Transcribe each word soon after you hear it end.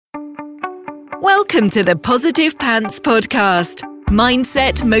Welcome to the Positive Pants Podcast.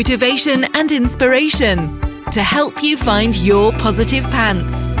 Mindset, motivation, and inspiration to help you find your positive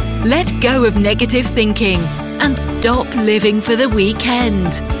pants. Let go of negative thinking and stop living for the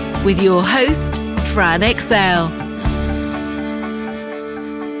weekend. With your host, Fran Excel.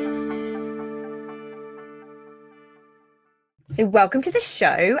 So welcome to the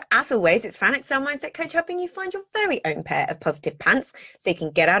show. As always, it's Fran Excel Mindset Coach, helping you find your very own pair of positive pants so you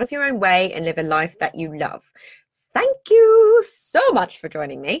can get out of your own way and live a life that you love. Thank you so much for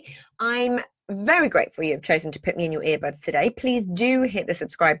joining me. I'm very grateful you've chosen to put me in your earbuds today. Please do hit the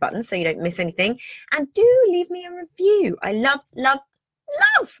subscribe button so you don't miss anything, and do leave me a review. I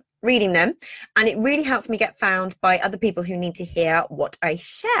love reading them, and it really helps me get found by other people who need to hear what I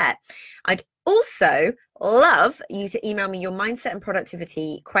share. I'd also love you to email me your mindset and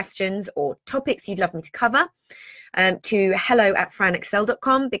productivity questions or topics you'd love me to cover to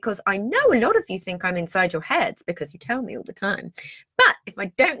hello@franexcel.com, because I know a lot of you think I'm inside your heads because you tell me all the time. But if I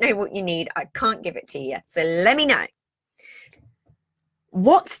don't know what you need, I can't give it to you. So let me know.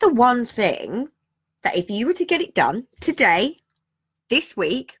 What's the one thing that if you were to get it done today, this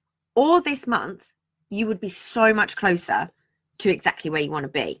week, or this month, you would be so much closer to exactly where you want to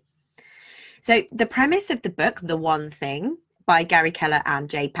be? So the premise of the book, The One Thing, by Gary Keller and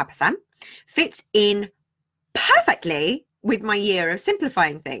Jay Papasan, fits in perfectly with my year of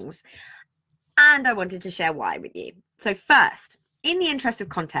simplifying things. And I wanted to share why with you. So first, in the interest of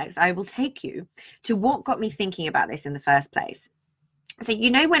context, I will take you to what got me thinking about this in the first place. So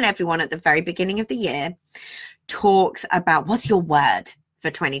you know when everyone at the very beginning of the year talks about what's your word for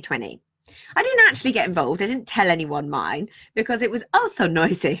 2020? I didn't actually get involved. I didn't tell anyone mine because it was so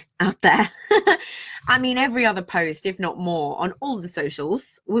noisy out there. I mean, every other post, if not more, on all the socials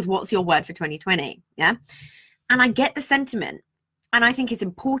was what's your word for 2020? Yeah. And I get the sentiment, and I think it's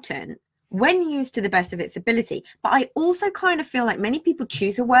important when used to the best of its ability. But I also kind of feel like many people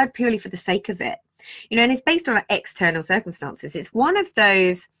choose a word purely for the sake of it, you know, and it's based on external circumstances. It's one of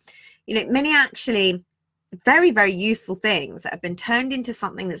those, you know, many actually very, very useful things that have been turned into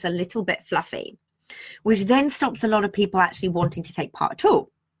something that's a little bit fluffy, which then stops a lot of people actually wanting to take part at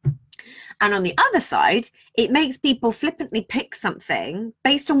all. And on the other side, it makes people flippantly pick something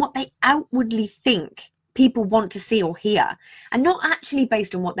based on what they outwardly think people want to see or hear, and not actually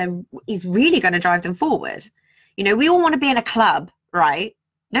based on what is really going to drive them forward. You know, we all want to be in a club, right?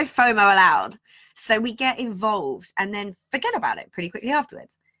 No FOMO allowed. So we get involved and then forget about it pretty quickly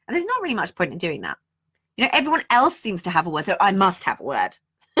afterwards. And there's not really much point in doing that. You know, everyone else seems to have a word, so I must have a word.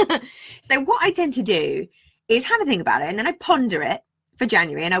 So what I tend to do is have a think about it, and then I ponder it for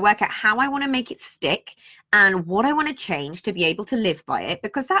January, and I work out how I want to make it stick and what I want to change to be able to live by it,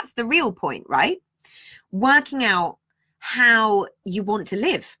 because that's the real point, right? Working out how you want to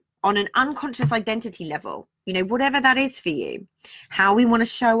live on an unconscious identity level, you know, whatever that is for you, how we want to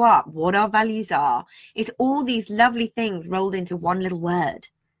show up, what our values are. It's all these lovely things rolled into one little word.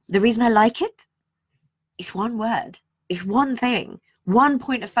 The reason I like it, it's one word, it's one thing, one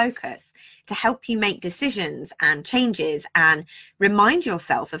point of focus to help you make decisions and changes and remind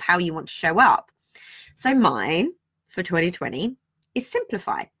yourself of how you want to show up. So mine for 2020 is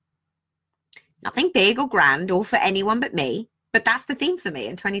simplify. Nothing big or grand or for anyone but me, but that's the theme for me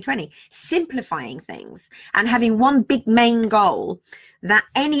in 2020, simplifying things and having one big main goal that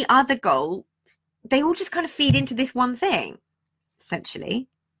any other goal, they all just kind of feed into this one thing. Essentially,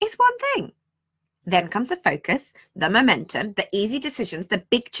 it's one thing. Then comes the focus, the momentum, the easy decisions, the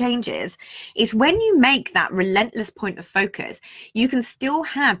big changes. It's when you make that relentless point of focus, you can still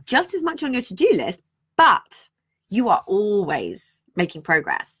have just as much on your to-do list, but you are always making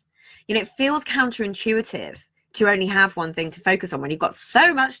progress. You know, it feels counterintuitive to only have one thing to focus on when you've got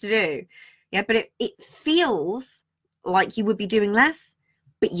so much to do. Yeah, but it feels like you would be doing less,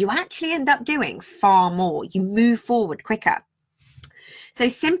 but you actually end up doing far more. You move forward quicker. So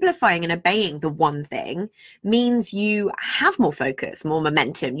simplifying and obeying the one thing means you have more focus, more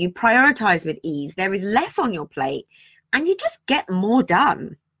momentum, you prioritize with ease, there is less on your plate, and you just get more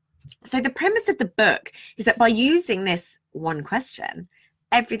done. So the premise of the book is that by using this one question,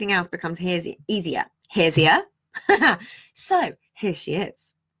 everything else becomes easier. So here she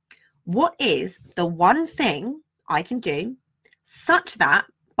is. What is the one thing I can do such that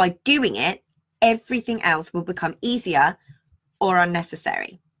by doing it, everything else will become easier or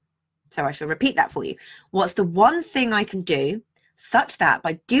unnecessary? So I shall repeat that for you. What's the one thing I can do such that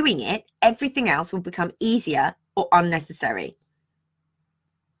by doing it, everything else will become easier or unnecessary?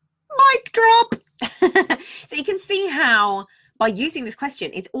 Mic drop. So you can see how by using this question,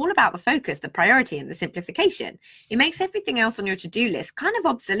 it's all about the focus, the priority, and the simplification. It makes everything else on your to-do list kind of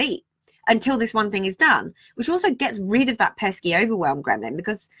obsolete. until this one thing is done, which also gets rid of that pesky overwhelm gremlin,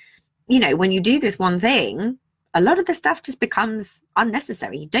 because, you know, when you do this one thing, a lot of the stuff just becomes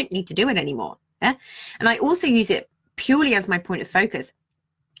unnecessary. You don't need to do it anymore. Yeah. And I also use it purely as my point of focus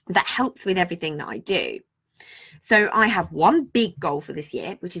that helps with everything that I do. So I have one big goal for this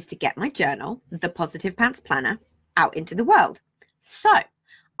year, which is to get my journal, the Positive Pants Planner, out into the world. So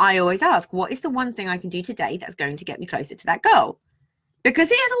I always ask, what is the one thing I can do today that's going to get me closer to that goal? Because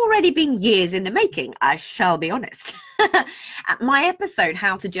it has already been years in the making, I shall be honest. My episode,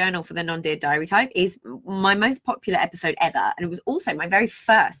 How to Journal for the Non-Dear Diary Type, is my most popular episode ever. And it was also my very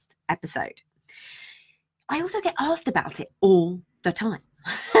first episode. I also get asked about it all the time.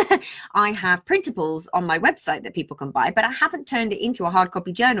 I have printables on my website that people can buy, but I haven't turned it into a hard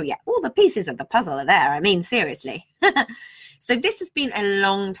copy journal yet. All the pieces of the puzzle are there. I mean, seriously. So this has been a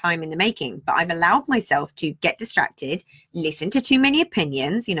long time in the making, but I've allowed myself to get distracted, listen to too many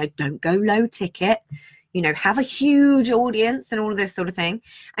opinions, you know, don't go low ticket, you know, have a huge audience and all of this sort of thing.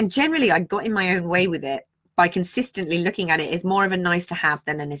 And generally I got in my own way with it by consistently looking at it as more of a nice to have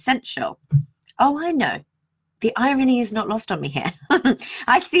than an essential. Oh, I know. The irony is not lost on me here.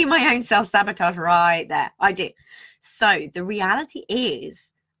 I see my own self-sabotage right there. I do. So the reality is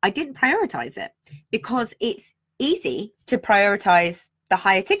I didn't prioritize it because it's easy to prioritize the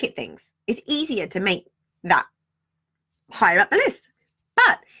higher ticket things. It's easier to make that higher up the list.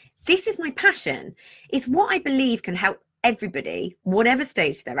 But this is my passion. It's what I believe can help everybody, whatever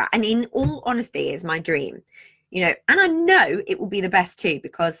stage they're at. And in all honesty, is my dream. You know, and I know it will be the best too,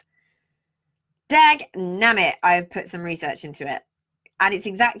 because dag nammit, I've put some research into it. And it's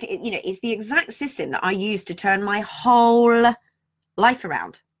exactly, you know, it's the exact system that I use to turn my whole life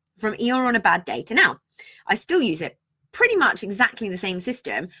around from Eeyore on a bad day to now. I still use it pretty much exactly the same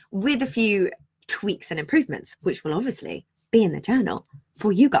system with a few tweaks and improvements, which will obviously be in the journal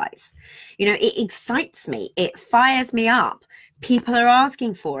for you guys. You know, it excites me. It fires me up. People are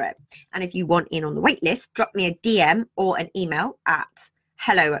asking for it. And if you want in on the wait list, drop me a DM or an email at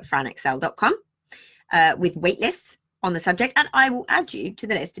hello@franexcel.com with wait lists on the subject, and I will add you to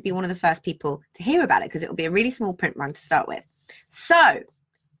the list to be one of the first people to hear about it, because it will be a really small print run to start with. So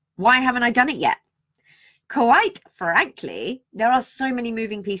why haven't I done it yet? Quite frankly, there are so many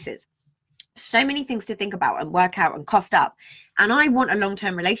moving pieces, so many things to think about and work out and cost up. And I want a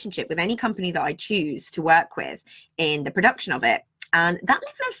long-term relationship with any company that I choose to work with in the production of it. And that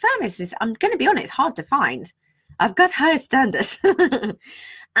level of service is, I'm going to be honest, hard to find. I've got higher standards.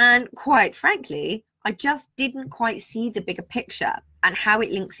 And quite frankly, I just didn't quite see the bigger picture and how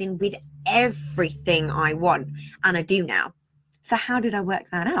it links in with everything I want. And I do now. So how did I work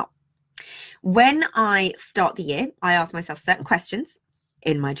that out? When I start the year, I ask myself certain questions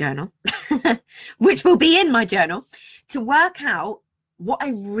in my journal, which will be in my journal, to work out what I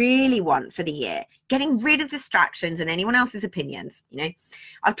really want for the year, getting rid of distractions and anyone else's opinions. You know,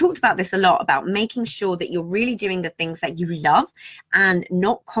 I've talked about this a lot, about making sure that you're really doing the things that you love and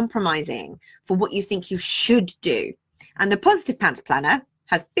not compromising for what you think you should do. And the Positive Pants Planner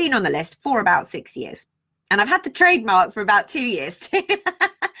has been on the list for about 6 years. And I've had the trademark for about 2 years too.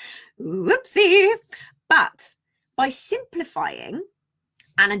 Whoopsie. But by simplifying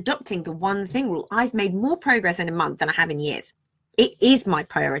and adopting the one thing rule, I've made more progress in a month than I have in years. It is my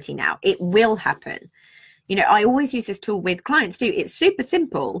priority now. It will happen. You know, I always use this tool with clients too. It's super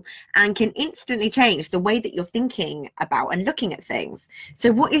simple and can instantly change the way that you're thinking about and looking at things.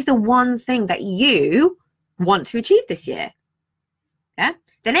 So what is the one thing that you want to achieve this year? Yeah.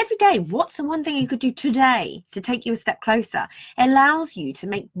 Then every day, what's the one thing you could do today to take you a step closer? It allows you to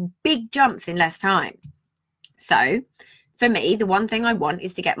make big jumps in less time. So for me, the one thing I want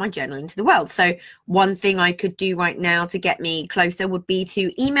is to get my journal into the world. So one thing I could do right now to get me closer would be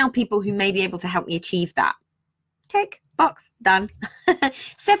to email people who may be able to help me achieve that. Tick, box, done.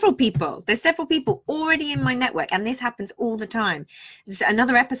 Several people. There's several people already in my network, and this happens all the time. There's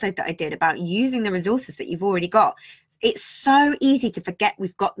another episode that I did about using the resources that you've already got. It's so easy to forget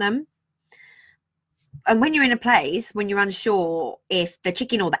we've got them. And when you're in a place, when you're unsure if the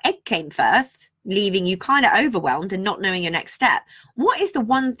chicken or the egg came first, leaving you kind of overwhelmed and not knowing your next step, what is the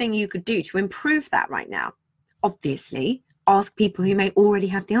one thing you could do to improve that right now? Obviously, ask people who may already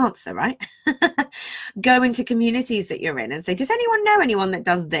have the answer, right? Go into communities that you're in and say, does anyone know anyone that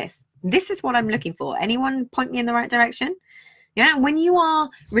does this? This is what I'm looking for. Anyone point me in the right direction? Yeah, when you are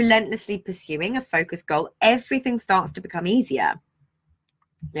relentlessly pursuing a focused goal, everything starts to become easier.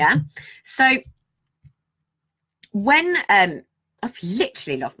 Yeah. So when I've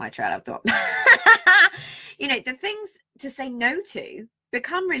literally lost my trail of thought. You know, the things to say no to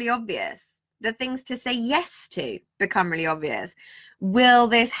become really obvious the things to say yes to become really obvious. Will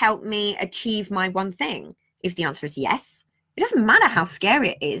this help me achieve my one thing? If the answer is yes, it doesn't matter how scary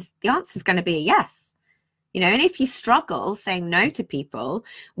it is. The answer is going to be a yes. And if you struggle saying no to people,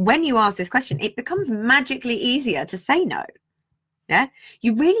 when you ask this question, it becomes magically easier to say no. Yeah,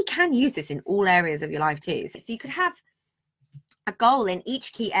 you really can use this in all areas of your life too. So you could have a goal in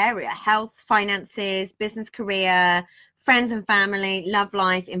each key area: health, finances, business, career, friends and family, love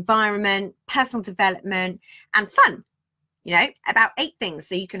life, environment, personal development, and fun. About 8 things.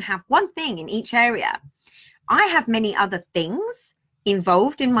 So you can have one thing in each area. I have many other things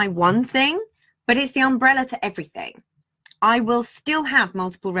involved in my one thing, but it's the umbrella to everything. I will still have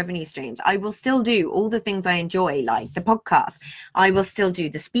multiple revenue streams. I will still do all the things I enjoy, like the podcast. I will still do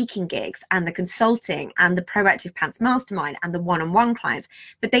the speaking gigs and the consulting and the Proactive Pants Mastermind and the one-on-one clients.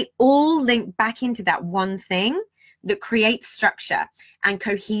 But they all link back into that one thing that creates structure and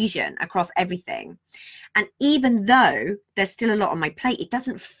cohesion across everything. And even though there's still a lot on my plate, it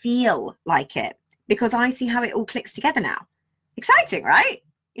doesn't feel like it because I see how it all clicks together now. Exciting, right?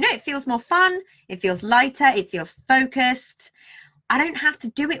 It feels more fun, it feels lighter, it feels focused. I don't have to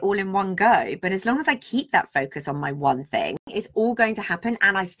do it all in one go, but as long as I keep that focus on my one thing, it's all going to happen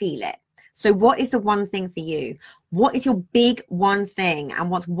and I feel it. So what is the one thing for you? What is your big one thing?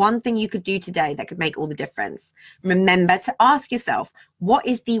 And what's one thing you could do today that could make all the difference? Remember to ask yourself, what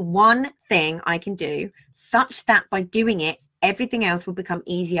is the one thing I can do such that by doing it, everything else will become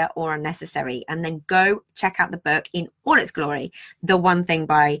easier or unnecessary? And then go check out the book in all its glory, The One Thing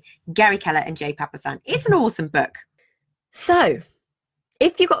by Gary Keller and Jay Papasan. It's an awesome book. So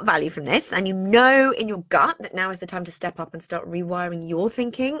if you got value from this and in your gut that now is the time to step up and start rewiring your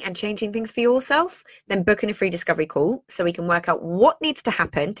thinking and changing things for yourself, then book in a free discovery call so we can work out what needs to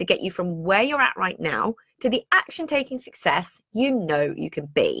happen to get you from where you're at right now to the action-taking success you can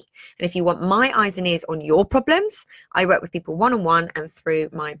be. And if you want my eyes and ears on your problems, I work with people one-on-one and through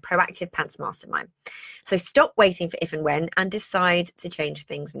my Proactive Pants Mastermind. So stop waiting for if and when and decide to change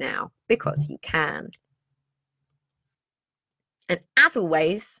things now, because you can. And as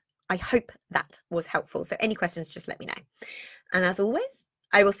always, I hope that was helpful. So any questions, just let me know. And as always,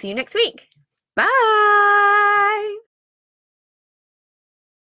 I will see you next week. Bye.